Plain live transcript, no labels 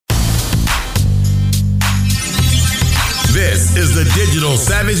This is the Digital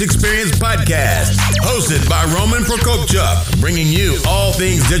Savage Experience Podcast, hosted by Roman Prokopchuk, bringing you all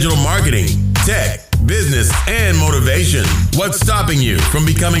things digital marketing, tech, business, and motivation. What's stopping you from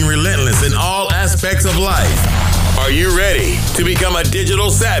becoming relentless in all aspects of life? Are you ready to become a digital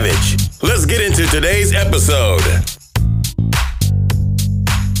savage? Let's get into today's episode.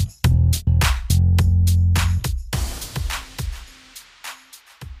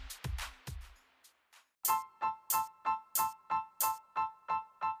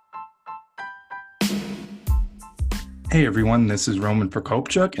 Hey everyone, this is Roman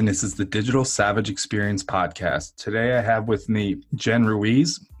Prokopchuk, and this is the Digital Savage Experience Podcast. Today I have with me Jen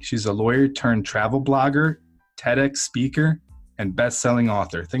Ruiz. She's a lawyer turned travel blogger, TEDx speaker, and best-selling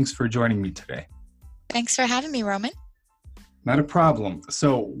author. Thanks for joining me today. Thanks for having me, Roman. Not a problem.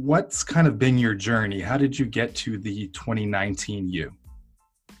 So what's kind of been your journey? How did you get to the 2019 you?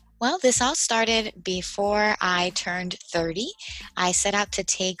 Well, this all started before I turned 30. I set out to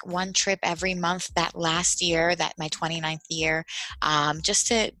take one trip every month that last year, that my 29th year, just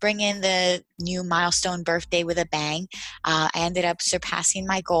to bring in the new milestone birthday with a bang. I ended up surpassing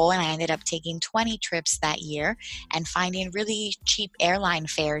my goal, and I ended up taking 20 trips that year and finding really cheap airline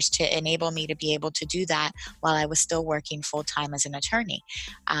fares to enable me to be able to do that while I was still working full-time as an attorney.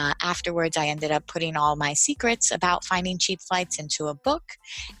 Afterwards, I ended up putting all my secrets about finding cheap flights into a book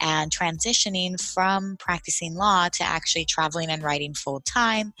and transitioning from practicing law to actually traveling and writing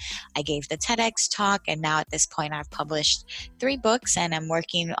full-time. I gave the TEDx talk, and now at this point I've published 3 books, and I'm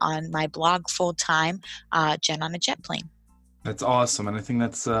working on my blog full-time, Jen on a Jet Plane. That's awesome. And I think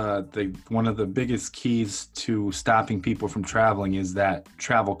that's one of the biggest keys to stopping people from traveling is that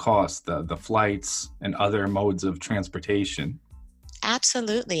travel costs, the flights and other modes of transportation.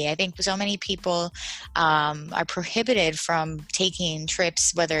 Absolutely. I think so many people are prohibited from taking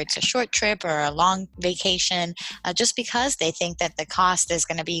trips, whether it's a short trip or a long vacation, just because they think that the cost is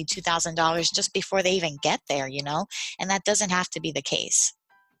going to be $2,000 just before they even get there, and that doesn't have to be the case.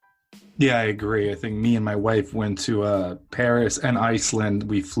 Yeah, I agree. I think me and my wife went to Paris and Iceland.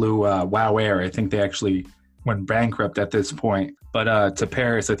 We flew WOW Air. I think they actually went bankrupt at this point. But to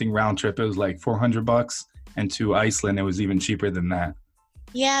Paris, I think round trip, it was like $400. And to Iceland, it was even cheaper than that.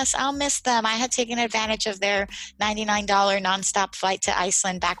 Yes, I'll miss them. I had taken advantage of their $99 nonstop flight to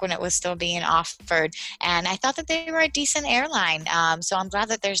Iceland back when it was still being offered. And I thought that they were a decent airline. So I'm glad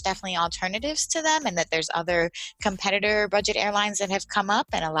that there's definitely alternatives to them and that there's other competitor budget airlines that have come up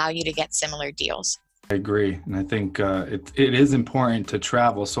and allow you to get similar deals. I agree. And I think it is important to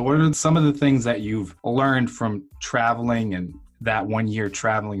travel. So what are some of the things that you've learned from traveling and that 1 year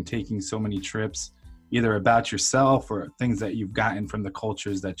traveling, taking so many trips? Either about yourself or things that you've gotten from the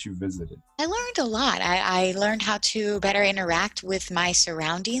cultures that you visited? I learned a lot. I learned how to better interact with my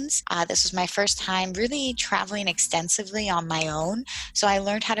surroundings. This was my first time really traveling extensively on my own. So I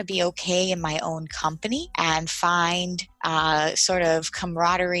learned how to be okay in my own company and find sort of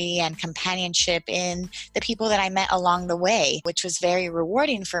camaraderie and companionship in the people that I met along the way, which was very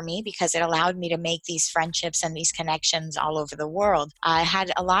rewarding for me because it allowed me to make these friendships and these connections all over the world. I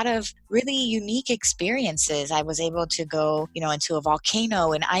had a lot of really unique experiences. I was able to go, into a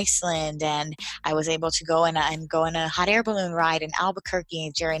volcano in Iceland, and I was able to go and go on a hot air balloon ride in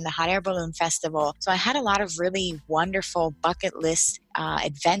Albuquerque during the Hot Air Balloon Festival. So I had a lot of really wonderful bucket list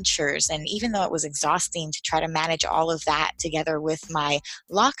adventures. And even though it was exhausting to try to manage all of that together with my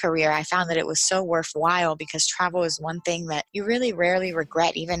law career, I found that it was so worthwhile because travel is one thing that you really rarely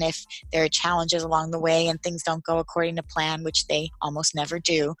regret, even if there are challenges along the way and things don't go according to plan, which they almost never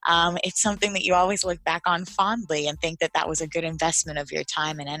do. It's something that you always look back on fondly and think that that was a good investment of your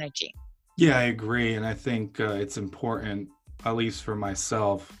time and energy. Yeah, I agree. And I think it's important, at least for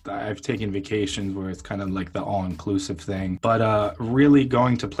myself. I've taken vacations where it's kind of like the all-inclusive thing, but really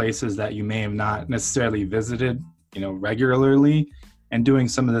going to places that you may have not necessarily visited, regularly, and doing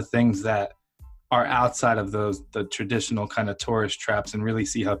some of the things that are outside of the traditional kind of tourist traps and really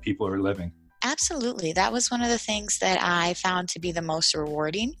see how people are living. Absolutely. That was one of the things that I found to be the most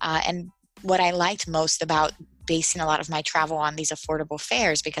rewarding. And what I liked most about basing a lot of my travel on these affordable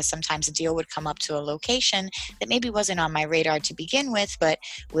fares, because sometimes a deal would come up to a location that maybe wasn't on my radar to begin with, but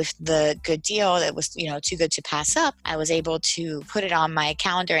with the good deal that was, too good to pass up, I was able to put it on my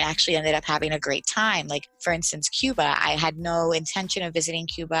calendar and actually ended up having a great time. Like, for instance, Cuba. I had no intention of visiting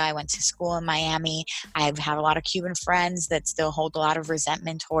Cuba. I went to school in Miami. I have a lot of Cuban friends that still hold a lot of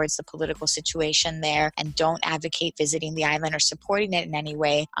resentment towards the political situation there and don't advocate visiting the island or supporting it in any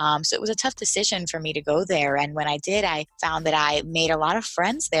way. So it was a tough decision for me to go there. And when I did, I found that I made a lot of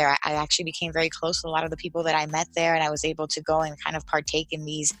friends there. I actually became very close with a lot of the people that I met there, and I was able to go and kind of partake in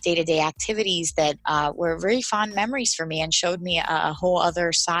these day-to-day activities that were very fond memories for me and showed me a whole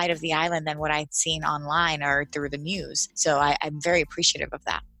other side of the island than what I'd seen online or through the news. So I'm very appreciative of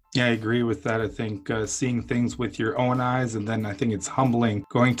that. Yeah, I agree with that. I think seeing things with your own eyes, and then I think it's humbling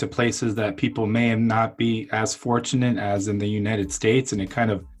going to places that people may not be as fortunate as in the United States, and it kind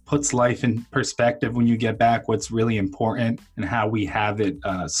of puts life in perspective when you get back what's really important and how we have it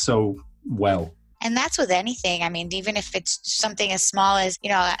so well. And that's with anything. I mean, even if it's something as small as,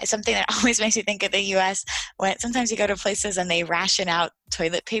 something that always makes me think of the US, when sometimes you go to places and they ration out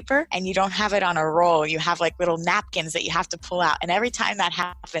toilet paper and you don't have it on a roll. You have like little napkins that you have to pull out. And every time that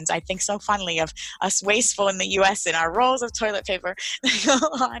happens, I think so fondly of us wasteful in the US and our rolls of toilet paper that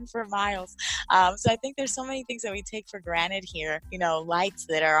go on for miles. So I think there's so many things that we take for granted here, lights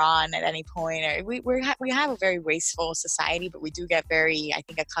that are on at any point. Or we have a very wasteful society, but we do get very, I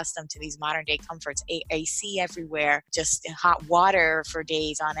think, accustomed to these modern day comforts. AC everywhere, just hot water for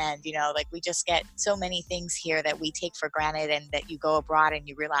days on end. We just get so many things here that we take for granted, and that you go abroad and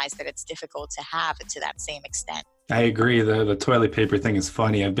you realize that it's difficult to have it to that same extent. I agree. The toilet paper thing is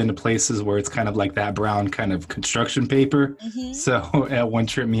funny. I've been to places where it's kind of like that brown kind of construction paper. Mm-hmm. So at one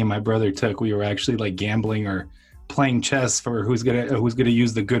trip me and my brother took, we were actually like gambling or playing chess for who's gonna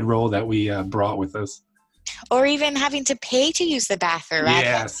use the good roll that we brought with us. Or even having to pay to use the bathroom.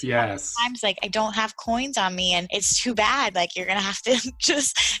 Yes. Sometimes, I don't have coins on me, and it's too bad. You're going to have to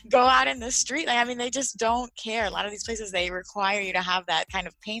just go out in the street. They just don't care. A lot of these places, they require you to have that kind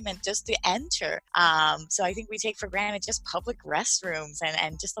of payment just to enter. So I think we take for granted just public restrooms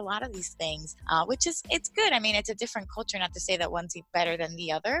and just a lot of these things, which is, it's good. I mean, it's a different culture, not to say that one's better than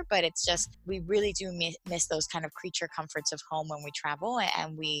the other, but it's just, we really do miss those kind of creature comforts of home when we travel,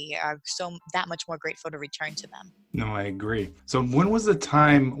 and we are that much more grateful to return to them. No, I agree. So when was the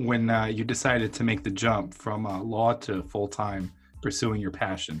time when you decided to make the jump from law to full-time pursuing your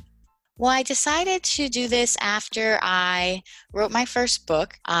passion? Well, I decided to do this after I wrote my first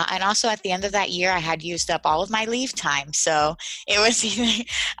book. And also at the end of that year, I had used up all of my leave time. So it was either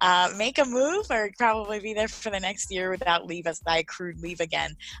make a move or probably be there for the next year without leave, as I accrued leave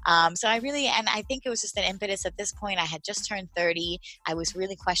again. So I think it was just an impetus at this point. I had just turned 30. I was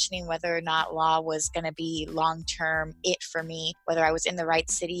really questioning whether or not law was going to be long-term it for me, whether I was in the right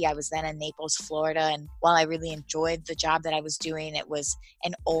city. I was then in Naples, Florida. And while I really enjoyed the job that I was doing, it was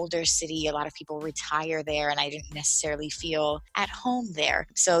an older city. A lot of people retire there, and I didn't necessarily feel at home there.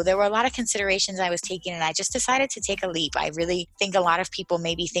 So there were a lot of considerations I was taking, and I just decided to take a leap. I really think a lot of people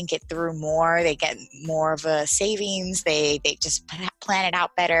maybe think it through more. They get more of a savings. They just plan it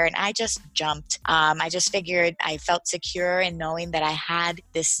out better. And I just jumped. I just figured I felt secure in knowing that I had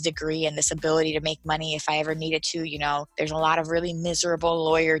this degree and this ability to make money if I ever needed to. There's a lot of really miserable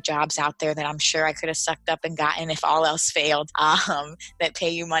lawyer jobs out there that I'm sure I could have sucked up and gotten if all else failed, that pay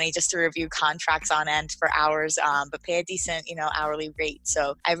you money just to review contracts on end for hours, but pay a decent, hourly rate.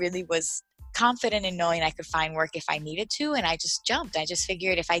 So I really was confident in knowing I could find work if I needed to, and I just jumped. I just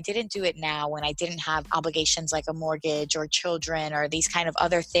figured if I didn't do it now, when I didn't have obligations like a mortgage or children or these kind of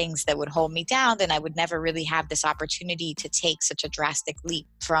other things that would hold me down, then I would never really have this opportunity to take such a drastic leap.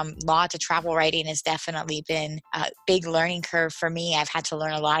 From law to travel writing has definitely been a big learning curve for me. I've had to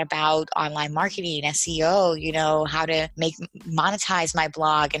learn a lot about online marketing, SEO, how to monetize my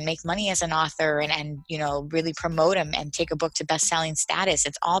blog and make money as an author and really promote them and take a book to best-selling status.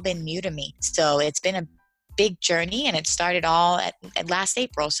 It's all been new to me. So it's been a big journey, and it started all at last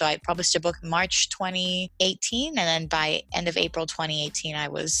April. So I published a book in March 2018, and then by end of April 2018, I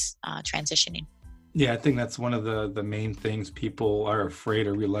was transitioning. Yeah, I think that's one of the main things people are afraid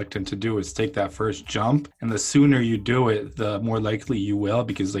or reluctant to do is take that first jump. And the sooner you do it, the more likely you will,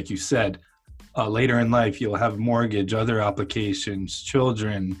 because like you said, later in life, you'll have mortgage, other obligations,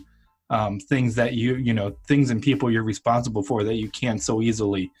 children, things that things and people you're responsible for that you can't so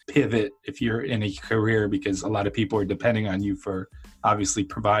easily pivot if you're in a career, because a lot of people are depending on you for obviously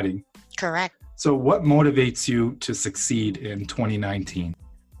providing. Correct. So what motivates you to succeed in 2019?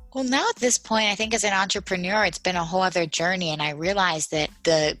 Well, now at this point, I think as an entrepreneur, it's been a whole other journey. And I realized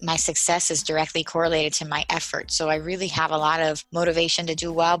that my success is directly correlated to my effort. So I really have a lot of motivation to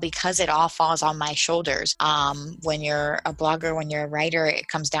do well because it all falls on my shoulders. When you're a blogger, when you're a writer, it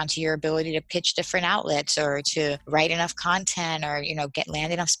comes down to your ability to pitch different outlets or to write enough content or,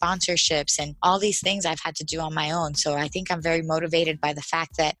 land enough sponsorships, and all these things I've had to do on my own. So I think I'm very motivated by the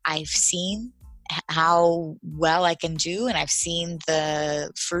fact that I've seen how well I can do, and I've seen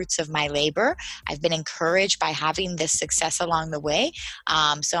the fruits of my labor. I've been encouraged by having this success along the way.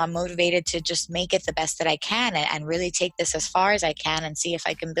 So I'm motivated to just make it the best that I can and really take this as far as I can and see if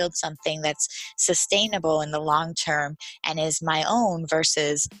I can build something that's sustainable in the long term and is my own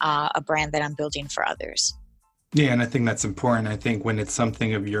versus a brand that I'm building for others. Yeah, and I think that's important. I think when it's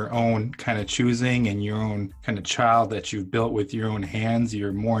something of your own kind of choosing and your own kind of child that you've built with your own hands,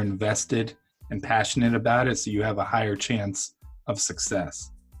 you're more invested and passionate about it, so you have a higher chance of success.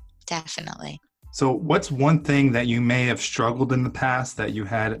 Definitely. So what's one thing that you may have struggled in the past that you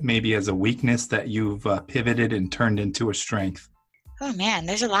had maybe as a weakness that you've pivoted and turned into a strength? Oh man,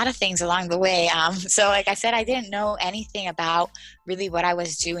 there's a lot of things along the way. So like I said, I didn't know anything about really what I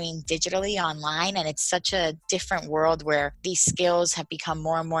was doing digitally online. And it's such a different world where these skills have become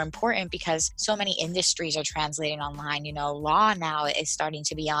more and more important because so many industries are translating online. You know, law now is starting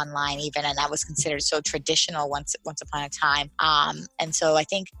to be online even, and that was considered so traditional once upon a time. And so I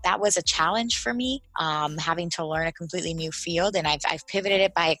think that was a challenge for me, having to learn a completely new field. And I've pivoted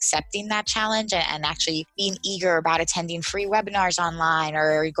it by accepting that challenge and actually being eager about attending free webinars online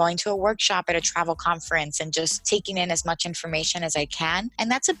or going to a workshop at a travel conference and just taking in as much information as I can.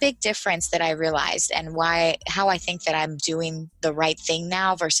 And that's a big difference that I realized, and how I think that I'm doing the right thing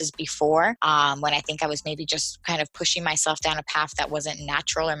now versus before, when I think I was maybe just kind of pushing myself down a path that wasn't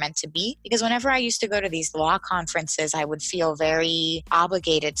natural or meant to be. Because whenever I used to go to these law conferences, I would feel very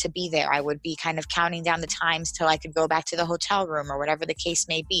obligated to be there. I would be kind of counting down the times till I could go back to the hotel room or whatever the case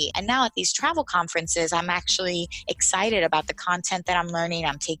may be. And now at these travel conferences, I'm actually excited about the content that I'm learning.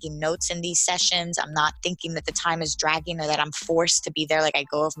 I'm taking notes in these sessions. I'm not thinking that the time is dragging or that I'm forced to be there, like I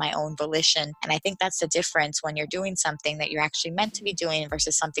go of my own volition. And I think that's the difference when you're doing something that you're actually meant to be doing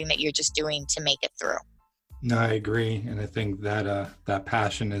versus something that you're just doing to make it through. No, I agree. And I think that that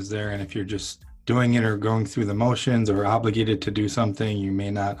passion is there. And if you're just doing it or going through the motions or obligated to do something, you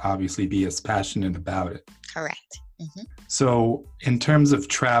may not obviously be as passionate about it. Correct. Mm-hmm. So in terms of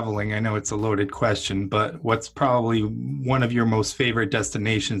traveling, I know it's a loaded question, but what's probably one of your most favorite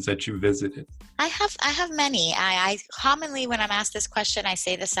destinations that you visited? I have many. I commonly, when I'm asked this question, I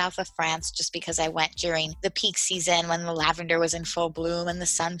say the south of France just because I went during the peak season when the lavender was in full bloom and the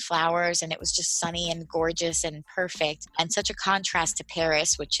sunflowers, and it was just sunny and gorgeous and perfect, and such a contrast to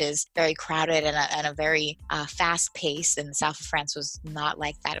Paris, which is very crowded and a very fast pace. And the south of France was not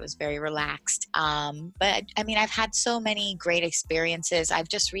like that. It was very relaxed. But I mean, I've had so many great experiences. I've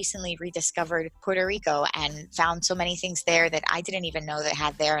just recently rediscovered Puerto Rico and found so many things there that I didn't even know they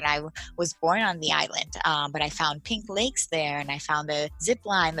had there. And I was born on the island, but I found pink lakes there, and I found a zip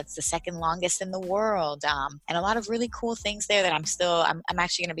line that's the second longest in the world, and a lot of really cool things there that I'm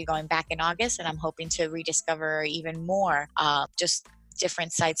actually going to be going back in August, and I'm hoping to rediscover even more, just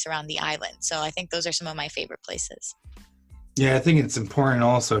different sites around the island. So I think those are some of my favorite places. Yeah, I think it's important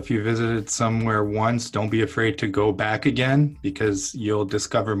also, if you visited somewhere once, don't be afraid to go back again, because you'll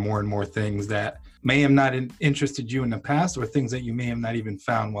discover more and more things that may have not interested you in the past, or things that you may have not even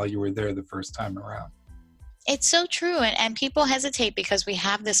found while you were there the first time around. It's so true. And people hesitate because we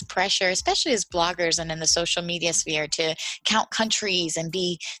have this pressure, especially as bloggers and in the social media sphere, to count countries and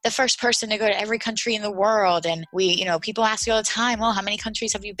be the first person to go to every country in the world. And people ask me all the time, well, how many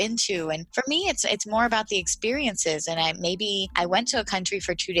countries have you been to? And for me, it's more about the experiences. And I went to a country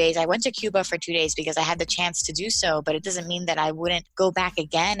for 2 days. I went to Cuba for 2 days because I had the chance to do so, but it doesn't mean that I wouldn't go back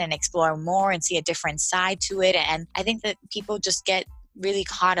again and explore more and see a different side to it. And I think that people just get really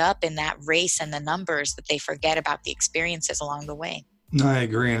caught up in that race and the numbers that they forget about the experiences along the way. No, I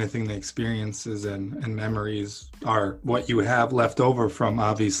agree. And I think the experiences and memories are what you have left over from,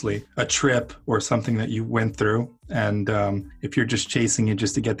 obviously, a trip or something that you went through. And if you're just chasing it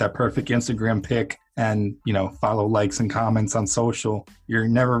just to get that perfect Instagram pic and, follow likes and comments on social, you're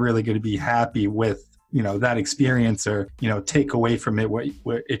never really going to be happy with, that experience or, take away from it what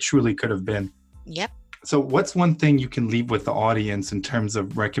it truly could have been. Yep. So what's one thing you can leave with the audience in terms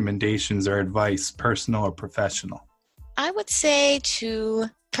of recommendations or advice, personal or professional? I would say to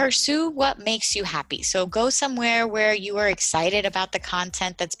pursue what makes you happy. So go somewhere where you are excited about the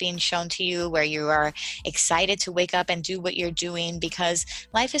content that's being shown to you, where you are excited to wake up and do what you're doing, because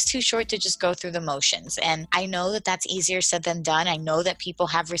life is too short to just go through the motions. And I know that that's easier said than done. I know that people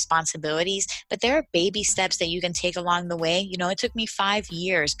have responsibilities, but there are baby steps that you can take along the way. It took me 5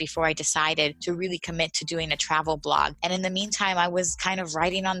 years before I decided to really commit to doing a travel blog. And in the meantime, I was kind of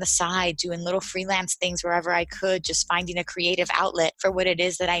writing on the side, doing little freelance things wherever I could, just finding a creative outlet for what it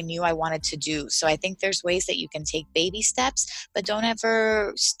is that I knew I wanted to do. So I think there's ways that you can take baby steps, but don't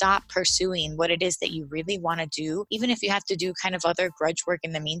ever stop pursuing what it is that you really want to do, even if you have to do kind of other grudge work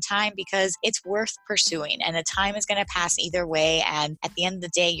in the meantime, because it's worth pursuing and the time is going to pass either way. And at the end of the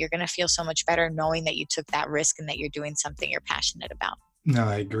day, you're going to feel so much better knowing that you took that risk and that you're doing something you're passionate about. No,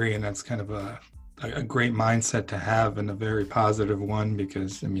 I agree. And that's kind of a great mindset to have, and a very positive one,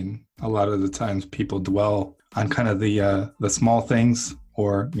 because I mean, a lot of the times people dwell on kind of the small things,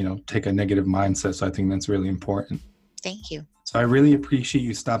 or, you know, take a negative mindset. So I think that's really important. Thank you. So I really appreciate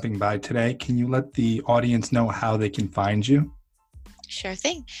you stopping by today. Can you let the audience know how they can find you? Sure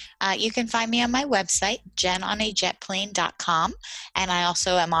thing. You can find me on my website, JenOnAJetPlane.com. And I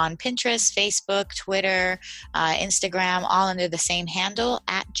also am on Pinterest, Facebook, Twitter, Instagram, all under the same handle,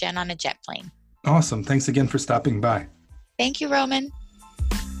 @JenOnAJetPlane. Awesome. Thanks again for stopping by. Thank you, Roman.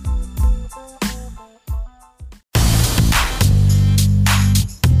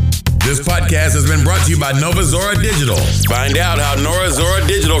 This podcast has been brought to you by Nova Zora Digital. Find out how Nova Zora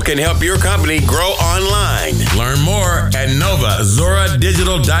Digital can help your company grow online. Learn more at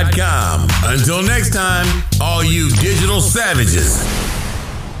novazoradigital.com. Until next time, all you digital savages.